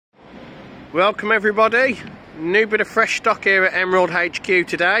Welcome everybody, new bit of fresh stock here at Emerald HQ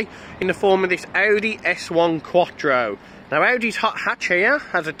today in the form of this Audi S1 Quattro. Now Audi's hot hatch here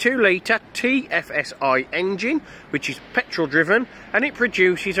has a 2 litre TFSI engine which is petrol driven and it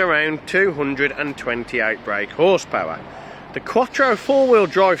produces around 228 brake horsepower. The Quattro 4-wheel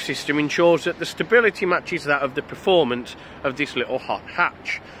drive system ensures that the stability matches that of the performance of this little hot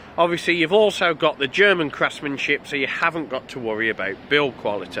hatch. Obviously you've also got the German craftsmanship, so you haven't got to worry about build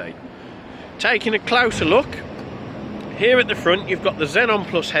quality. Taking a closer look, here at the front you've got the Xenon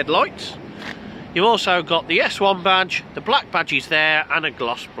Plus headlights. You've also got the S1 badge, the black badge is there, and a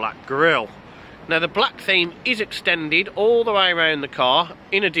gloss black grille. Now the black theme is extended all the way around the car,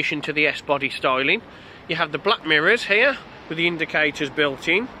 in addition to the S-body styling. You have the black mirrors here, with the indicators built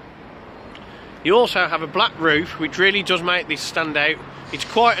in. You also have a black roof, which really does make this stand out. It's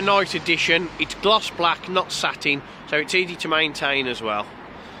quite a nice addition. It's gloss black, not satin, so it's easy to maintain as well.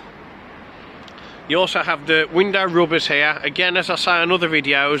 You also have the window rubbers here. Again, as I say on other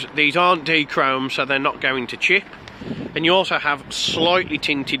videos, these aren't D-chrome, so they're not going to chip. And you also have slightly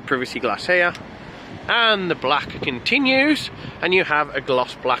tinted privacy glass here. And the black continues, and you have a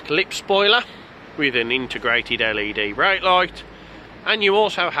gloss black lip spoiler with an integrated LED brake light. And you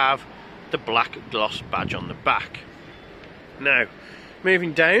also have the black gloss badge on the back. Now,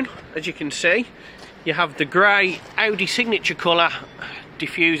 moving down, as you can see, you have the grey Audi signature colour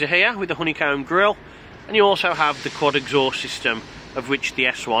diffuser here with the honeycomb grille, and you also have the quad exhaust system, of which the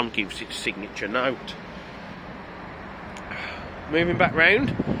S1 gives its signature note. Moving back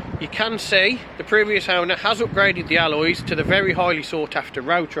round, you can see the previous owner has upgraded the alloys to the very highly sought after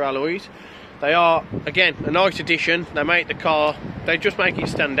rotor alloys. They are, again, a nice addition. They make the car, they just make it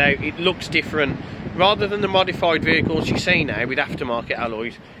stand out. It looks different. Rather than the modified vehicles you see now with aftermarket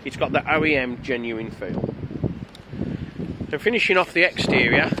alloys, it's got the OEM genuine feel. So finishing off the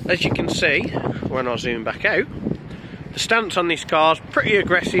exterior, as you can see when I zoom back out, the stance on this car is pretty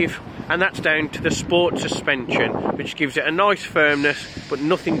aggressive, and that's down to the sport suspension, which gives it a nice firmness but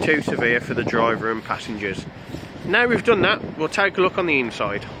nothing too severe for the driver and passengers. Now we've done that, we'll take a look on the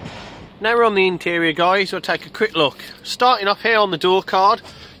inside. Now we're on the interior, guys, we'll take a quick look. Starting off here on the door card,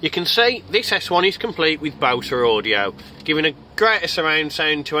 you can see this S1 is complete with BOSE audio, giving a greater surround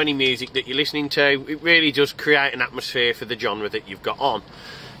sound to any music that you're listening to. It really does create an atmosphere for the genre that you've got on.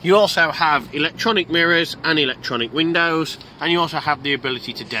 You also have electronic mirrors and electronic windows, and you also have the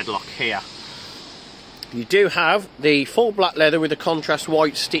ability to deadlock here. You do have the full black leather with a contrast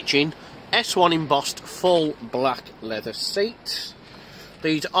white stitching, S1 embossed full black leather seats.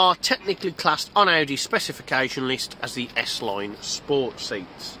 These are technically classed on Audi's specification list as the S-Line Sport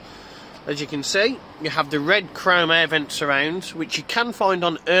seats. As you can see, you have the red chrome air vent surrounds, which you can find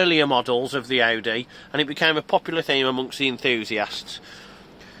on earlier models of the Audi, and it became a popular theme amongst the enthusiasts.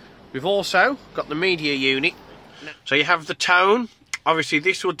 We've also got the media unit. So you have the tone. Obviously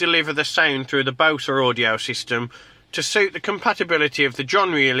this will deliver the sound through the BOSE audio system to suit the compatibility of the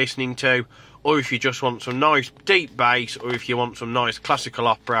genre you're listening to, or if you just want some nice deep bass, or if you want some nice classical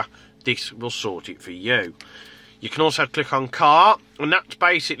opera, this will sort it for you. You can also click on car, and that's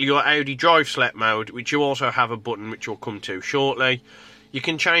basically your Audi drive select mode, which you also have a button which we'll come to shortly. You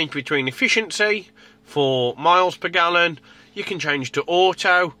can change between efficiency for miles per gallon, you can change to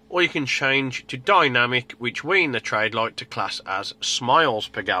auto, or you can change to dynamic, which we in the trade like to class as smiles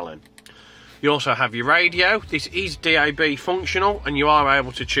per gallon. You also have your radio. This is DAB functional, and you are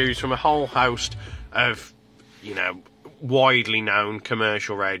able to choose from a whole host of, widely known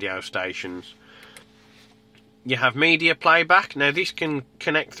commercial radio stations. You have media playback. Now this can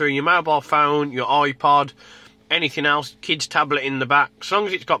connect through your mobile phone, your iPod, anything else, kid's tablet in the back. As long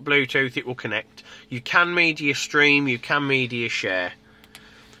as it's got Bluetooth, it will connect. You can media stream, you can media share.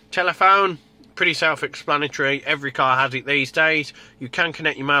 Telephone, pretty self-explanatory. Every car has it these days. You can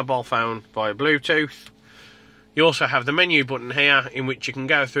connect your mobile phone via Bluetooth. You also have the menu button here, in which you can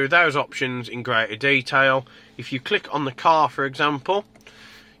go through those options in greater detail. If you click on the car, for example,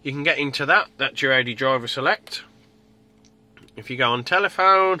 you can get into that. That's your Audi driver select. If you go on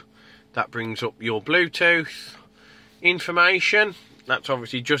telephone, that brings up your Bluetooth information. That's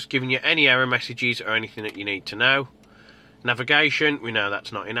obviously just giving you any error messages or anything that you need to know. Navigation, we know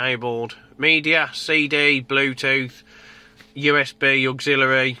that's not enabled. Media, CD, Bluetooth, USB,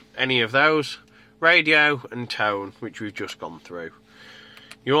 auxiliary, any of those. Radio and tone, which we've just gone through.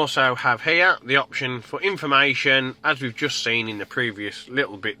 You also have here the option for information, as we've just seen in the previous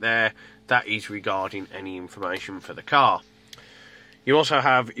little bit there. That is regarding any information for the car. You also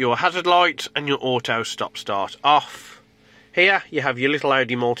have your hazard lights and your auto stop start off. Here you have your little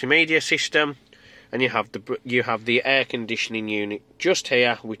Audi Multimedia system, and you have the air conditioning unit just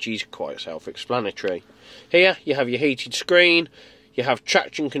here, which is quite self-explanatory. Here you have your heated screen, you have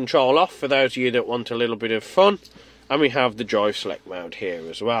traction control off for those of you that want a little bit of fun, and we have the drive select mode here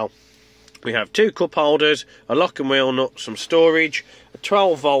as well. We have 2 cup holders, a lock and wheel nut, some storage, a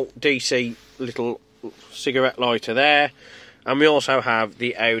 12 volt DC little cigarette lighter there, and we also have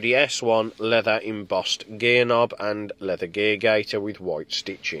the Audi S1 leather embossed gear knob and leather gear gaiter with white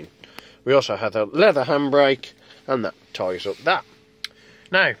stitching. We also have a leather handbrake, and that ties up that.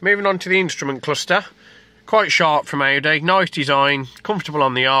 Now, moving on to the instrument cluster. Quite sharp from Audi, nice design, comfortable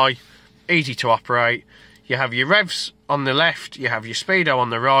on the eye, easy to operate. You have your revs on the left, you have your speedo on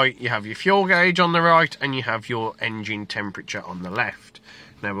the right, you have your fuel gauge on the right, and you have your engine temperature on the left.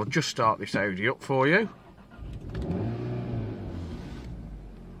 Now we'll just start this Audi up for you.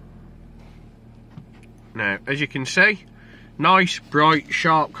 Now, as you can see, nice, bright,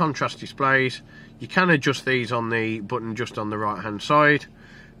 sharp contrast displays. You can adjust these on the button just on the right hand side,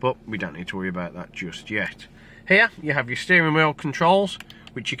 but we don't need to worry about that just yet. Here you have your steering wheel controls,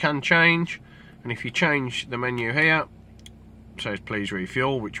 which you can change, and if you change the menu here, it says please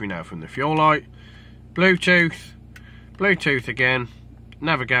refuel, which we know from the fuel light. Bluetooth again,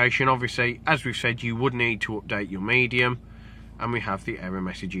 navigation, obviously as we've said you would need to update your medium. And we have the error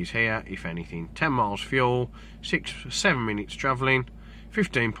messages here, if anything. 10 miles fuel, 7 minutes travelling,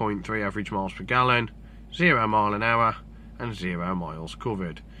 15.3 average miles per gallon, 0 mile an hour, and 0 miles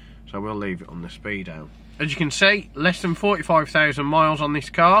covered. So we'll leave it on the speedo. As you can see, less than 45,000 miles on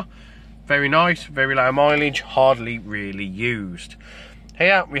this car. Very nice, very low mileage, hardly really used.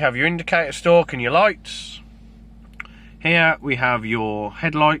 Here we have your indicator stalk and your lights. Here we have your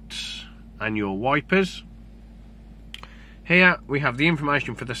headlights and your wipers. Here we have the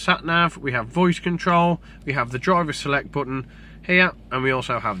information for the sat-nav, we have voice control, we have the driver select button here, and we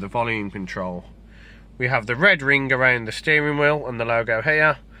also have the volume control. We have the red ring around the steering wheel and the logo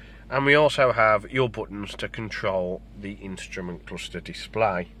here, and we also have your buttons to control the instrument cluster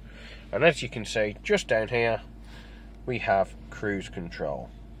display. And as you can see, just down here, we have cruise control.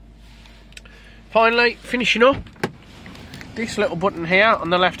 Finally, finishing up, this little button here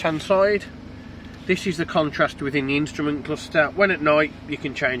on the left hand side. This is the contrast within the instrument cluster. When at night you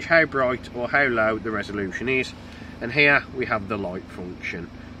can change how bright or how low the resolution is. And here we have the light function.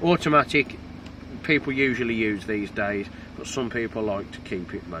 Automatic, people usually use these days, but some people like to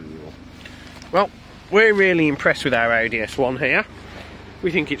keep it manual. Well, we're really impressed with our Audi S1 here.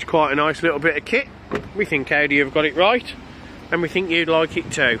 We think it's quite a nice little bit of kit. We think Audi have got it right, and we think you'd like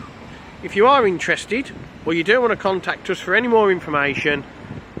it too. If you are interested, or you do want to contact us for any more information,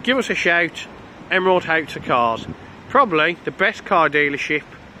 give us a shout. Emerald House of Cars, probably the best car dealership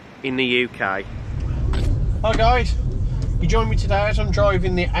in the UK. Hi guys, you join me today as I'm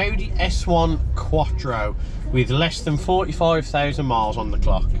driving the Audi S1 Quattro with less than 45,000 miles on the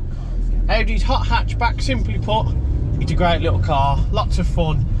clock. Audi's hot hatchback, simply put, it's a great little car, lots of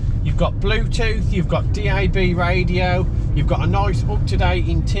fun. You've got Bluetooth, you've got DAB radio, you've got a nice up-to-date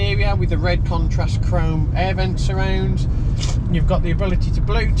interior with the red contrast chrome air vent surrounds. You've got the ability to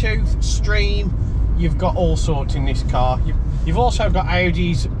Bluetooth, stream, you've got all sorts in this car. You've also got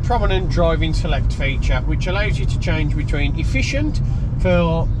Audi's prominent driving select feature, which allows you to change between efficient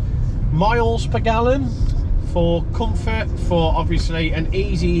for miles per gallon, for comfort, for obviously an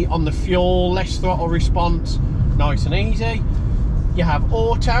easy on the fuel, less throttle response, nice and easy. You have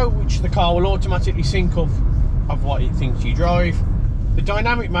auto, which the car will automatically sync up of what it thinks you drive. The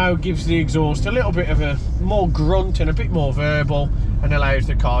dynamic mode gives the exhaust a little bit of a more grunt and a bit more verbal, and allows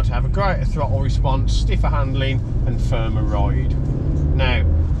the car to have a greater throttle response, stiffer handling and firmer ride. Now,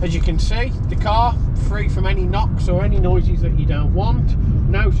 as you can see, the car free from any knocks or any noises that you don't want.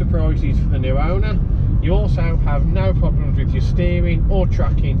 No surprises for the new owner. You also have no problems with your steering or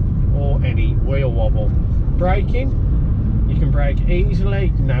tracking or any wheel wobble. Braking, you can brake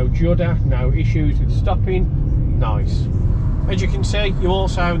easily, no judder, no issues with stopping, nice. As you can see, you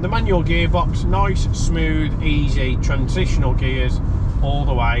also have the manual gearbox, nice, smooth, easy, transitional gears all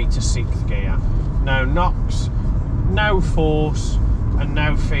the way to 6th gear. No knocks, no force and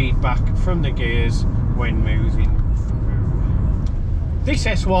no feedback from the gears when moving through. This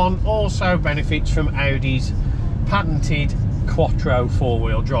S1 also benefits from Audi's patented Quattro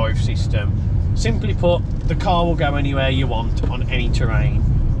 4-wheel drive system. Simply put, the car will go anywhere you want on any terrain.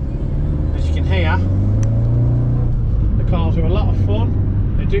 As you can hear, the cars are a lot of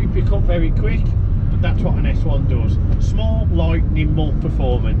fun. They do pick up very quick, but that's what an S1 does. Small, light, nimble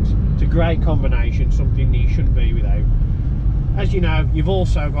performance. It's a great combination, something that you shouldn't be without. As you know, you've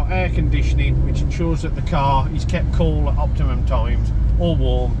also got air conditioning, which ensures that the car is kept cool at optimum times or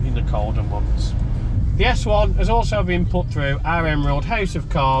warm in the colder months. The S1 has also been put through our Emerald House of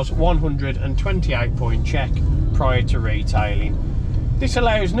Cars 128 point check prior to retailing. This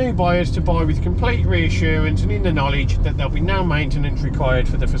allows new buyers to buy with complete reassurance and in the knowledge that there'll be no maintenance required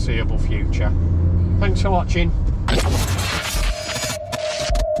for the foreseeable future. Thanks for watching.